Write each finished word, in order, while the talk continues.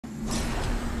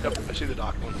Yep, I see the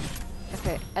dock one.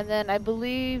 Okay, and then I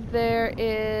believe there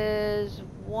is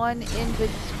one in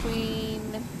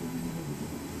between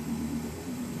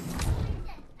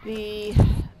the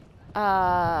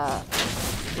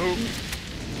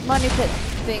money pit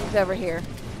things over here.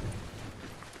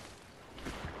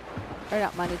 Or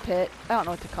not money pit. I don't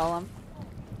know what to call them.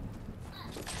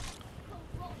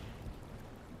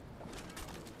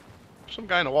 Some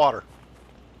guy in the water.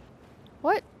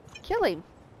 What? Kill him.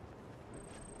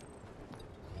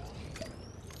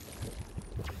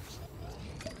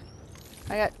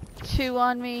 I got 2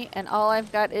 on me, and all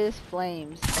I've got is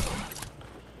flames.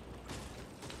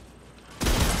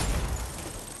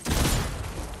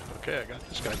 Okay, I got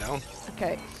this guy down.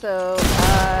 Okay, so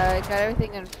I got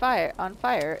everything on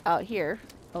fire out here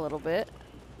a little bit.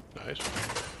 Nice.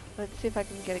 Let's see if I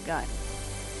can get a gun.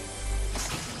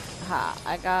 Ha,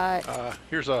 I got...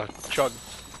 here's a chug.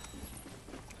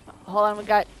 Hold on, we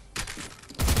got...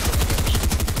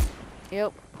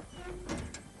 Yep.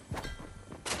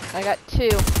 I got 2.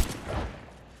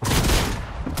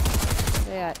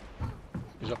 Yeah.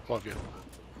 He's up above you.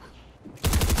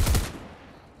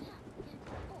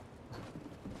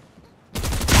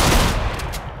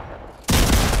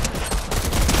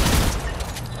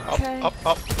 Okay.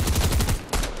 Up.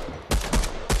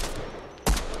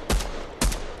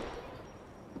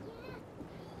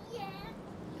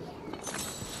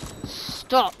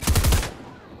 Stop.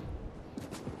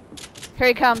 Here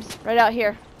he comes, right out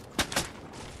here.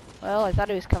 Well, I thought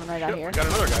he was coming right out here. I got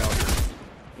another guy out here.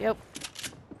 Yep.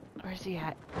 Where's he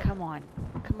at? Come on.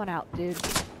 Come on out, dude.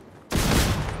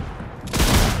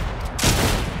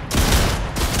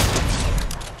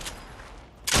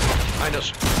 Behind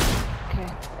us. Okay.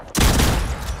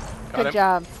 Got Good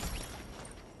job.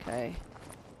 Okay.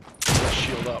 Let's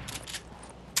shield up.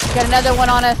 Got another one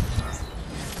on us.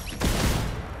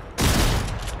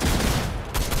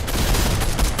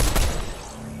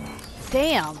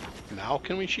 Damn. Now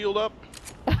can we shield up?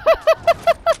 I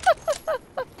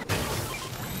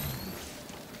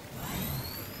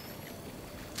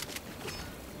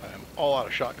am all out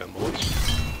of shotgun bullets.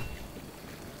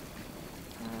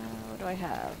 What do I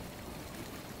have?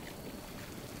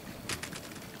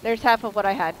 There's half of what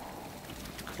I had.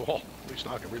 Cool. At least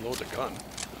now I can reload the gun.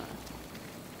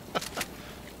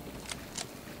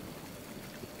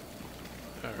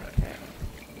 Alright. Okay.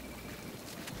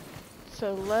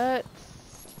 So let's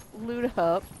loot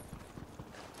up.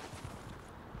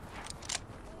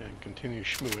 And continue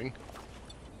schmooing.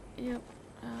 Yep.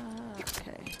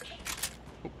 Okay.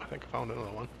 Oop, I think I found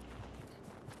another one.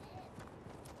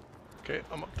 Okay,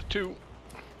 I'm up to 2.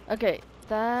 Okay,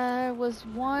 there was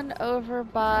one over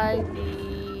by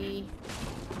the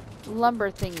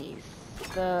lumber thingies.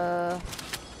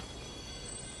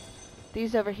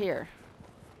 These over here.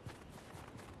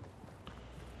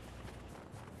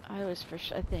 I was for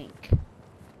sure, I think.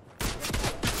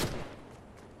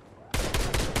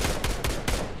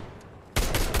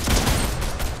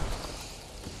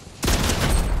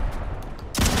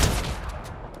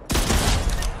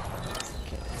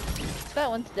 Okay. That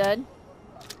one's dead.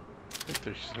 I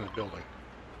think she's in the building.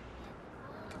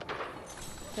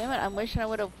 Damn it, I'm wishing I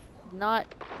would have not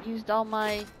used all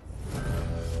my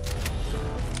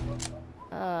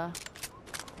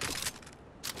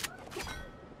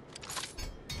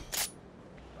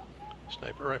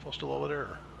Sniper rifle still over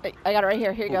there? Hey, I got it right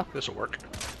here. Here you go. This'll work.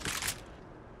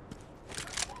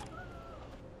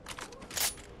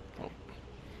 Oh.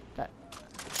 That.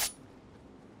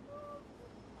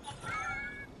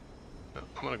 No,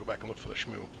 I'm gonna go back and look for the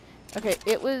shmoo. Okay,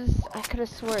 it was, I could have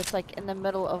swore it's like in the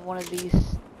middle of one of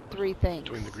these 3 things.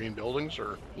 Between the green buildings,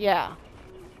 or? Yeah.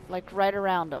 Like right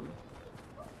around them.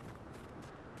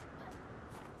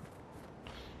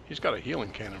 He's got a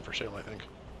healing cannon for sale, I think.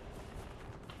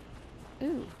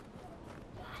 Ooh.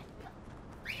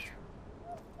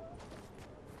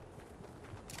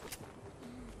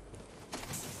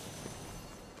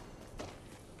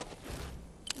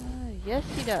 Yes,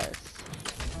 he does.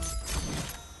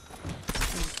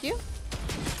 Thank you.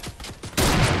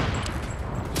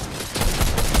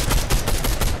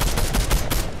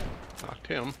 Knocked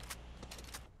him.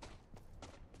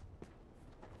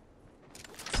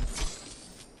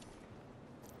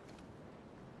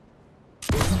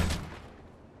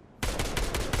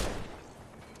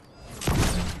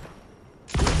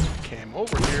 Came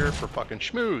over here for fucking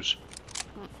schmooze.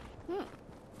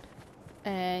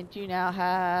 And you now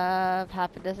have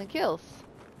half a dozen kills.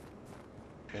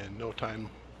 And no time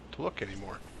to look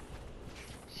anymore.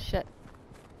 Shit.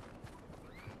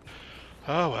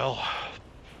 Oh well.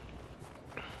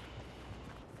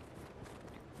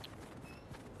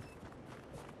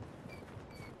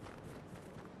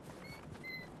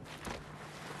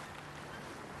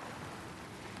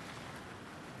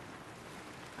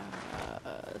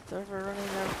 the river running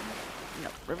the... No,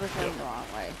 river's running the wrong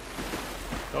way.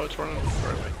 Oh, it's running the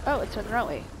right way. Oh, it's running the right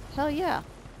way. Hell yeah.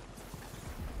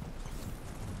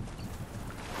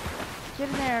 Get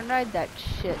in there and ride that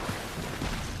shit.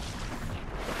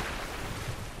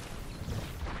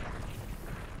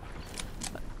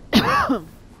 I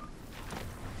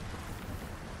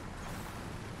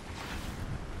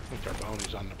think our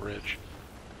bounty's on the bridge,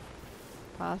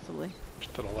 Possibly.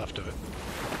 just to the left of it.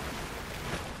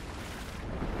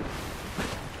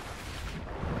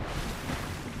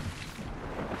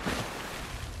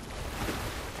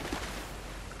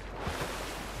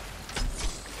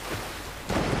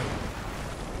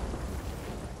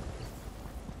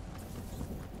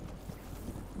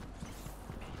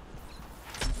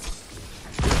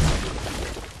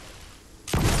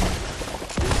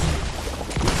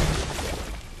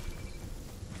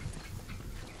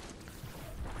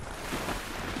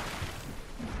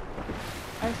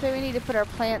 I say we need to put our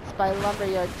plants by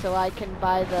lumberyard so I can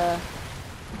buy the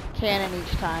cannon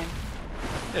each time.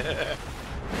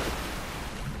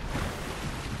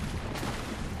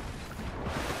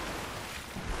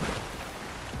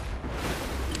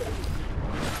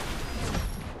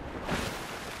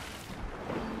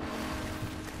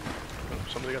 Oh,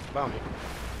 somebody got the bounty.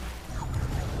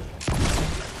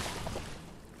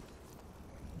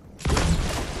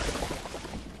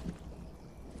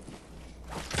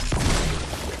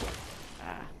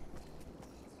 Ah.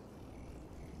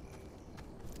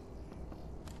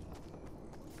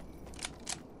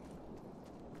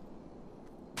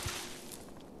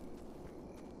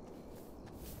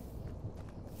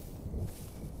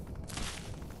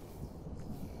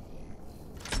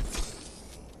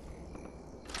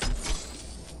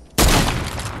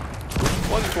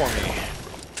 One for me.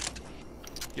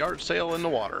 Yard sale in the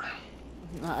water.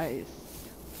 Nice.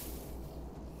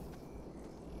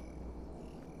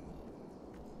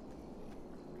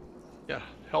 Yeah,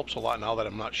 helps a lot now that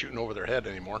I'm not shooting over their head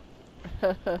anymore.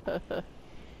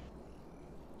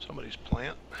 Somebody's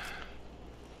plant.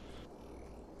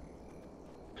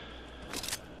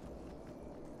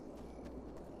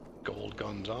 Gold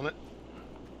guns on it.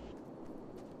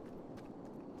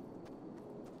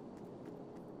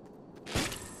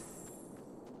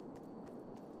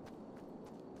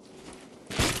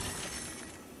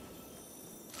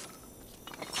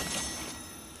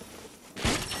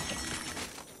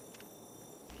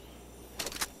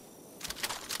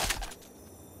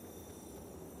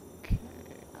 Okay,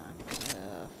 I'm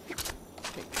gonna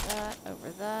take that over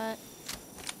that.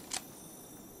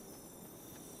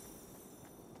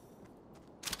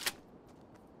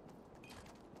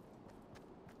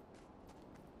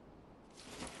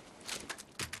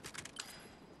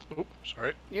 Oop,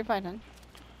 sorry. You're fine, hon.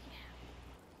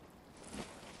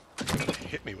 He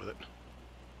hit me with it.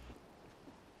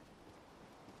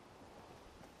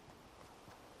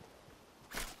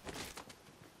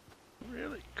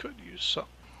 Really could use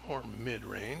something more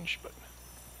mid-range, but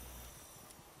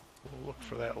we'll look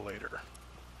for that later.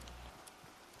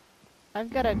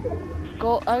 I've got a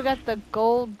gold. I've got the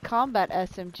gold combat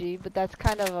SMG, but that's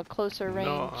kind of a closer range.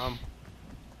 No,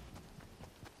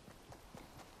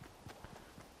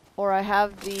 Or I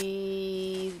have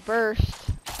the burst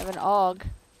of an AUG.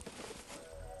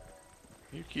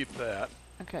 you keep that.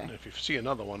 Okay. And if you see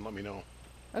another one, let me know.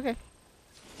 Okay.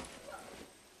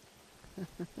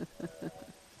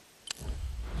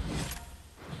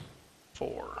 4.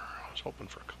 I was hoping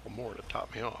for a couple more to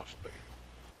top me off, but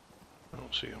I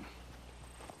don't see them.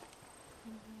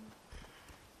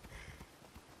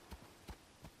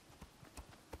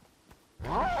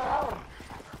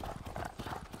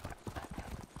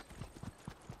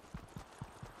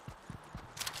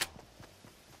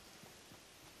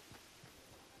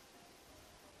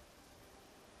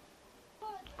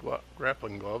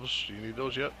 Grappling gloves. Do you need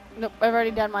those yet? Nope, I've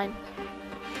already done mine.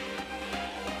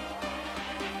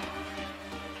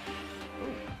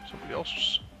 Somebody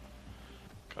else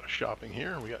got a shopping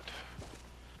here. We got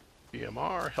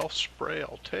BMR, health spray,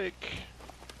 I'll take.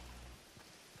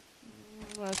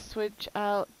 I'm gonna switch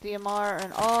out DMR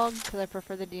and AUG because I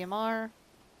prefer the DMR.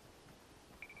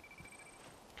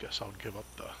 Guess I'll give up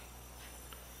the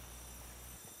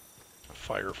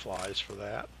fireflies for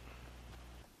that.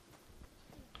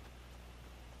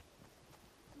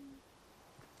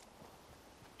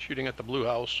 Shooting at the blue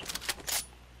house.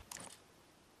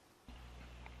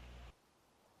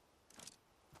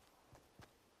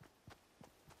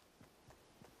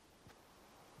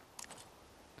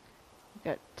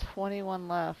 Got 21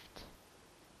 left.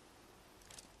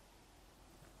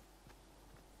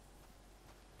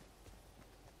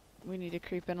 We need to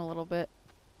creep in a little bit.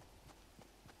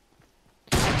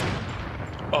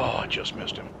 Oh, I just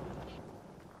missed him.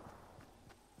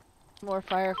 More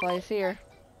fireflies here.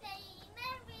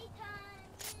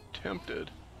 Tempted.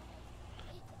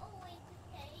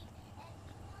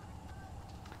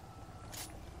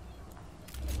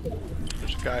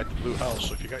 There's a guy at the blue house,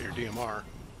 so if you got your DMR.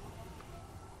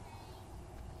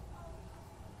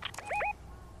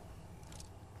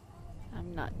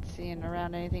 I'm not seeing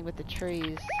around anything but the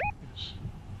trees. Yes.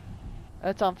 Oh,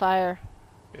 it's on fire.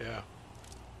 Yeah.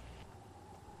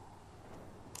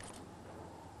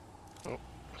 Oh,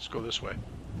 let's go this way.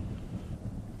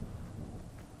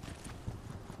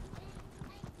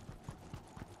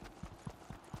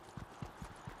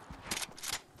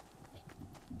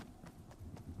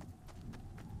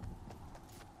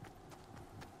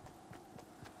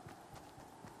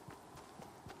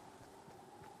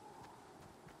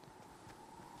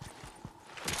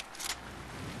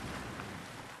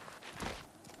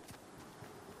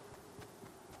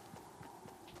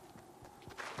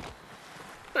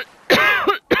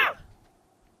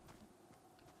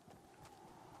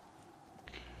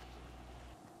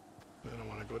 Then I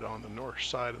want to go down the north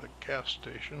side of the gas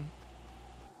station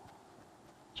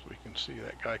so we can see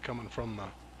that guy coming from the...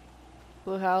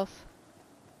 Blue house.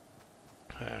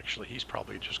 Actually, he's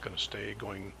probably just going to stay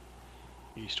going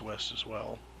east-west as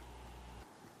well.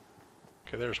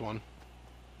 Okay, there's one.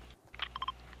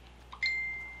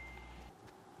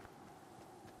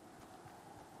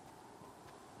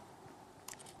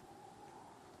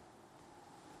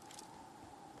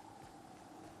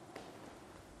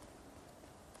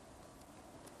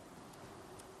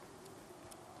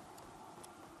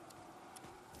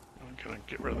 I'm going to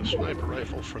get rid of the sniper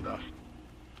rifle for the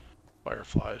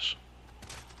fireflies.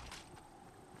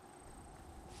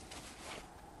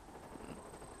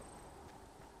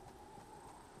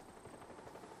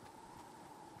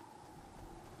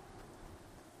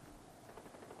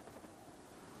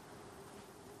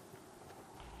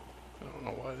 I don't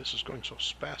know why this is going so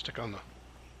spastic on the...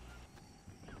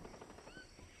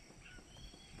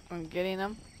 I'm getting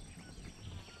them.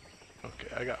 Okay,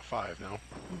 I got 5 now.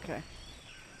 Okay.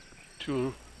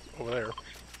 2 over there.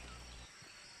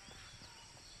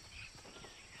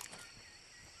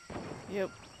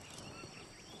 Yep.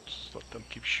 Just let them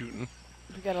keep shooting.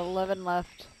 We got 11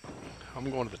 left. I'm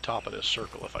going to the top of this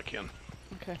circle if I can.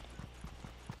 Okay.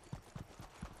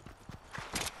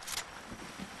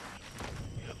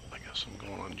 Yep, I guess I'm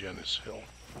going on Jenny's Hill.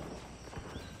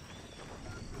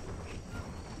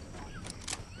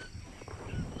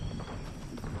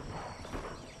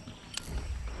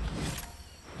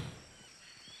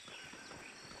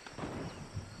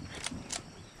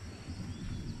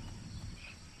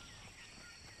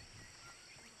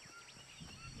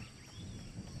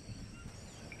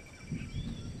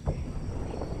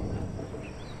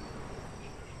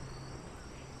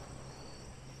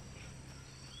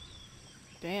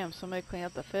 Damn, somebody clean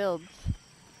up the fields.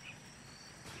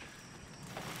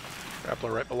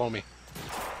 Grappler right below me.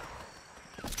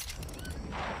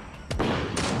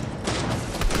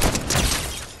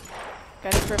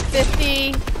 Got him for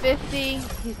 50. 50.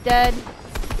 He's dead.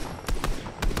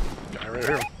 Guy right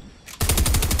here.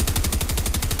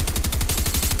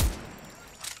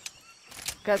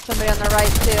 Got somebody on the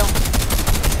right too.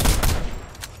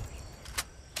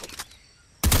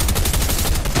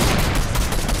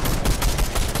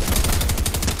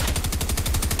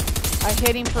 I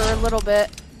hit him for a little bit.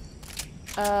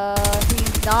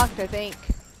 He's knocked, I think.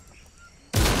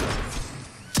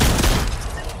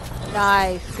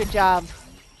 Nice, good job.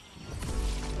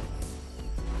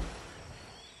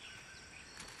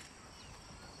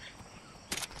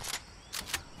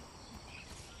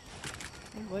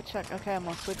 Woodchuck, okay, I'm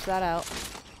gonna switch that out.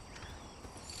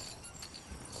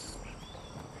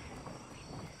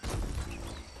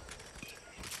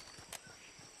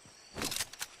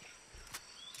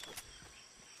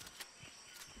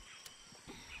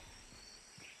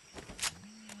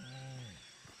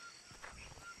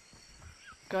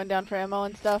 Going down for ammo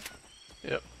and stuff?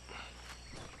 Yep.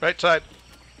 Right side.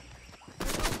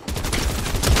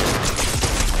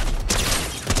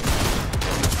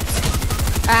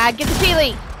 Ah, get the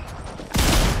Peely!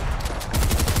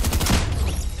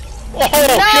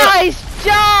 Oh, nice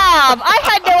job! I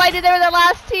had no idea they were the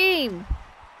last team.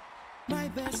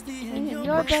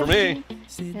 Works for me.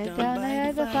 Head down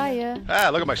there the fire. Ah,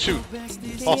 look at my suit.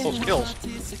 All those kills.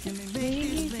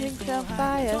 Drinks on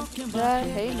fire.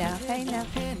 Hey now, hey now,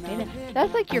 hey now.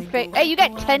 That's like your face. Hey, you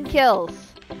got 10 kills.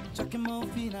 Like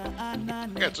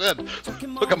I said,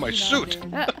 look at my suit.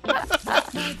 I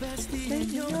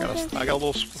got a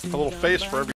little face for every